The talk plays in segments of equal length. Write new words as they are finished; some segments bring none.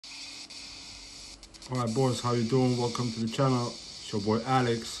Alright boys, how you doing? Welcome to the channel. It's your boy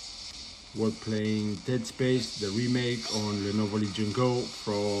Alex. We're playing Dead Space, the remake on Lenovo Legion Go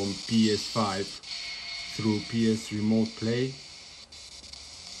from PS5 through PS Remote Play.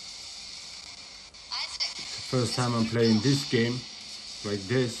 It's the first time I'm playing this game like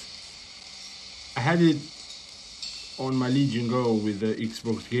this. I had it on my Legion Go with the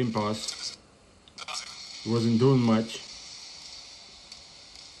Xbox Game Pass. It wasn't doing much.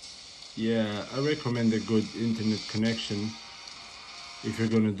 Yeah, I recommend a good internet connection if you're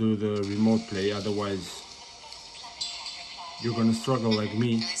gonna do the remote play, otherwise you're gonna struggle like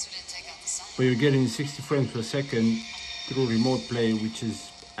me. But you're getting 60 frames per second through remote play, which is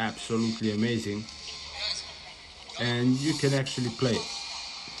absolutely amazing. And you can actually play.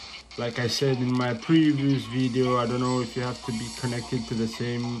 Like I said in my previous video, I don't know if you have to be connected to the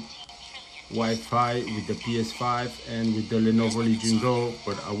same Wi-Fi with the PS5 and with the Lenovo Legion Go,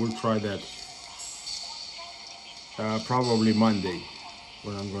 but I will try that probably Monday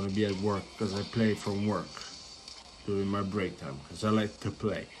when I'm gonna be at work, because I play from work during my break time because I like to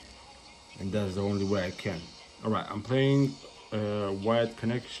play, and that's the only way I can. Alright, I'm playing wired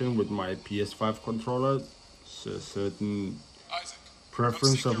connection with my PS5 controller. It's a certain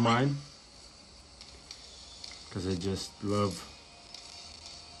preference of mine because I just love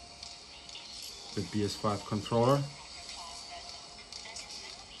the PS5 controller.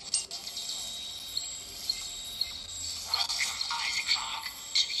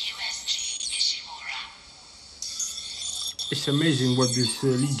 It's amazing what this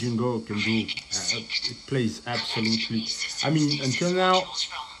Legion Go can do. It plays absolutely. I mean, until now,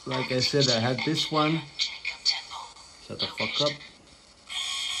 like I said, I had this one. Shut the fuck up.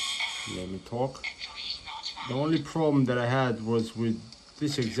 Let me talk. The only problem that I had was with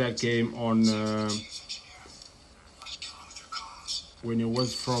this exact game on when it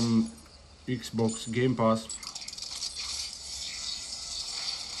was from Xbox Game Pass.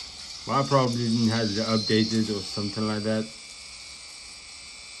 Well, I probably didn't have it updated or something like that,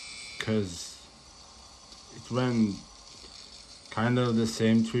 because it ran kind of the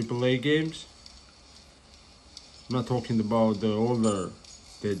same AAA games. I'm not talking about the older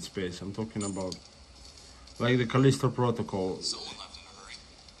Dead Space, I'm talking about like the Callisto Protocol.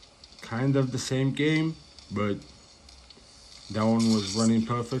 Kind of the same game, but that one was running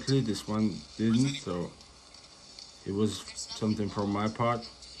perfectly, this one didn't, so it was something from my part.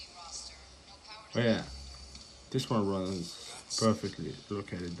 But yeah, this one runs perfectly.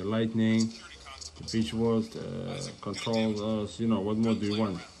 Look at it, the lightning, the visuals, the controls, you know, what more do you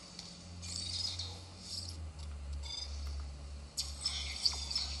want?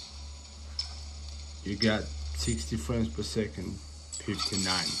 You got 60 frames per second, 59.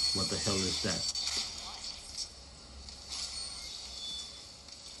 What the hell is that?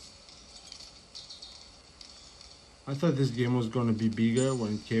 I thought this game was gonna be bigger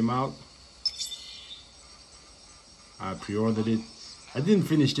when it came out. I pre-ordered it. I didn't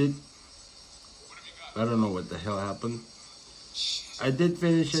finish it. I don't know what the hell happened. I did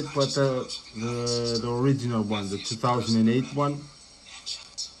finish it, but the original one, the 2008 one,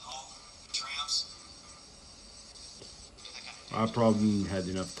 I probably didn't had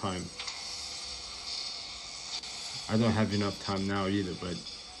enough time. I don't have enough time now either, but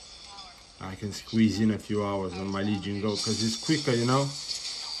I can squeeze in a few hours on my Legion Go because it's quicker, you know.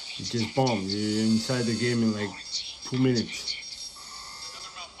 You just bomb. You're inside the game in like 2 minutes.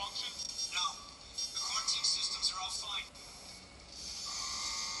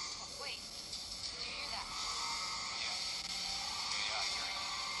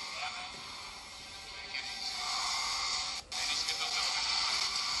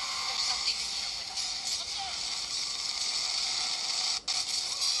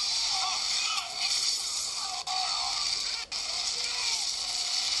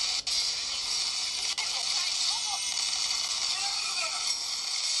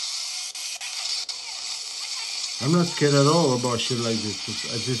 I'm not scared at all about shit like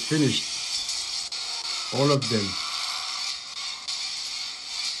this. I just finished all of them.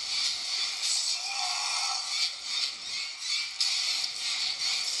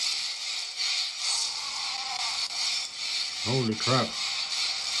 Holy crap.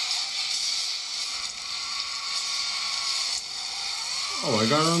 Oh, I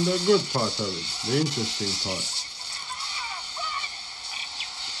got on the good part of it, the interesting part.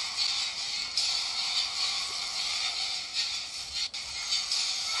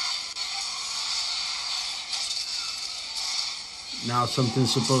 Now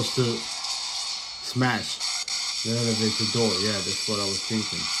something's supposed to smash the elevator door. Yeah, that's what I was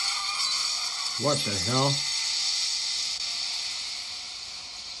thinking. What the hell?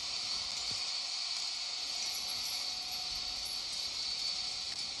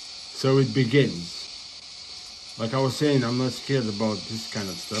 So it begins. Like I was saying, I'm not scared about this kind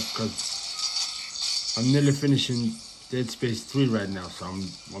of stuff because I'm nearly finishing Dead Space 3 right now, so I'm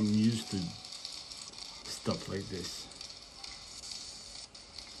used to stuff like this.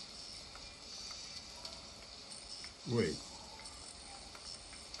 Wait,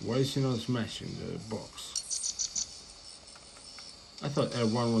 why is she not smashing the box? I thought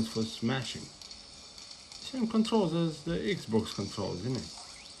L1 was for smashing. Same controls as the Xbox controls, isn't it?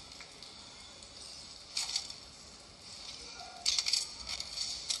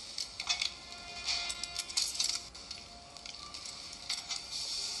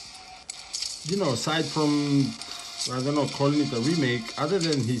 You know, aside from, I don't know, calling it a remake, other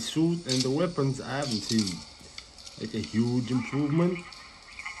than his suit and the weapons, I haven't seen like a huge improvement.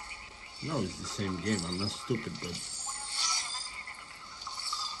 No, it's the same game, I'm not stupid, but...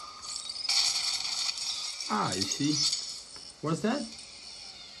 Ah, you see? What's that?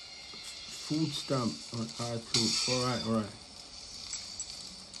 Food stamp on R2. Alright.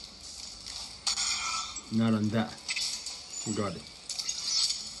 Not on that. Got it.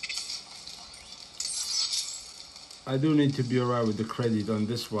 I do need to be alright with the credit on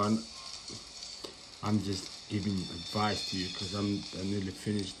this one. I'm just giving advice to you because I nearly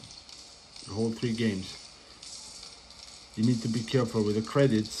finished the whole 3 games. You need to be careful with the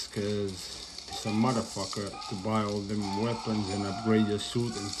credits because it's a motherfucker to buy all them weapons and upgrade your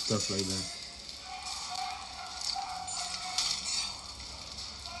suit and stuff like that.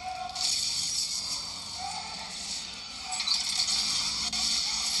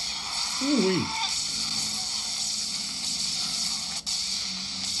 Ooh-wee.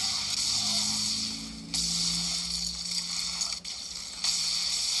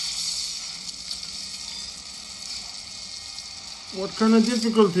 What kind of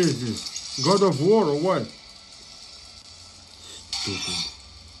difficulty is this? God of War or what? Stupid.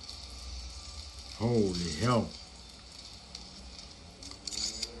 Holy hell.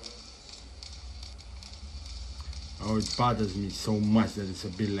 Oh, it bothers me so much that it's a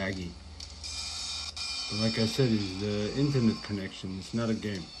bit laggy. But like I said, it's the internet connection, it's not a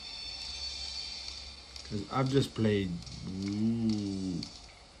game. Because I've just played... Ooh.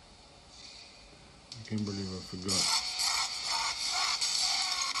 I can't believe I forgot.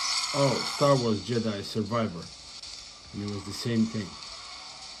 Oh, Star Wars Jedi Survivor. And it was the same thing.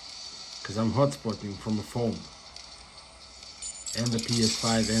 Because I'm hotspotting from a phone. And the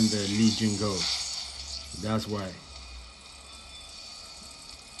PS5 and the Legion Go. That's why.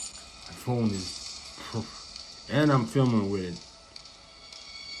 My phone is... And I'm filming with it.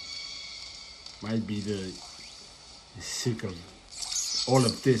 Might be the sick of all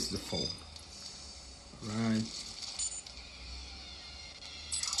of this, the phone. Right.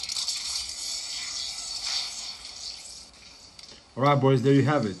 Alright boys, there you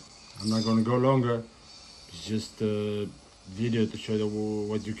have it. I'm not gonna go longer. It's just a video to show you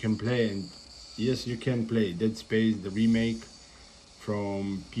what you can play. And yes, you can play Dead Space, the remake,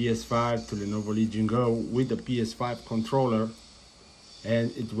 from PS5 to Lenovo Legion Go with the PS5 controller.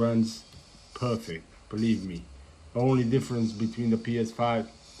 And it runs perfect, believe me. The only difference between the PS5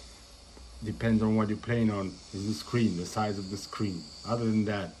 depends on what you're playing on is the screen, the size of the screen. Other than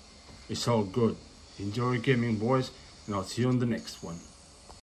that, it's all good. Enjoy gaming, boys, and I'll see you on the next one.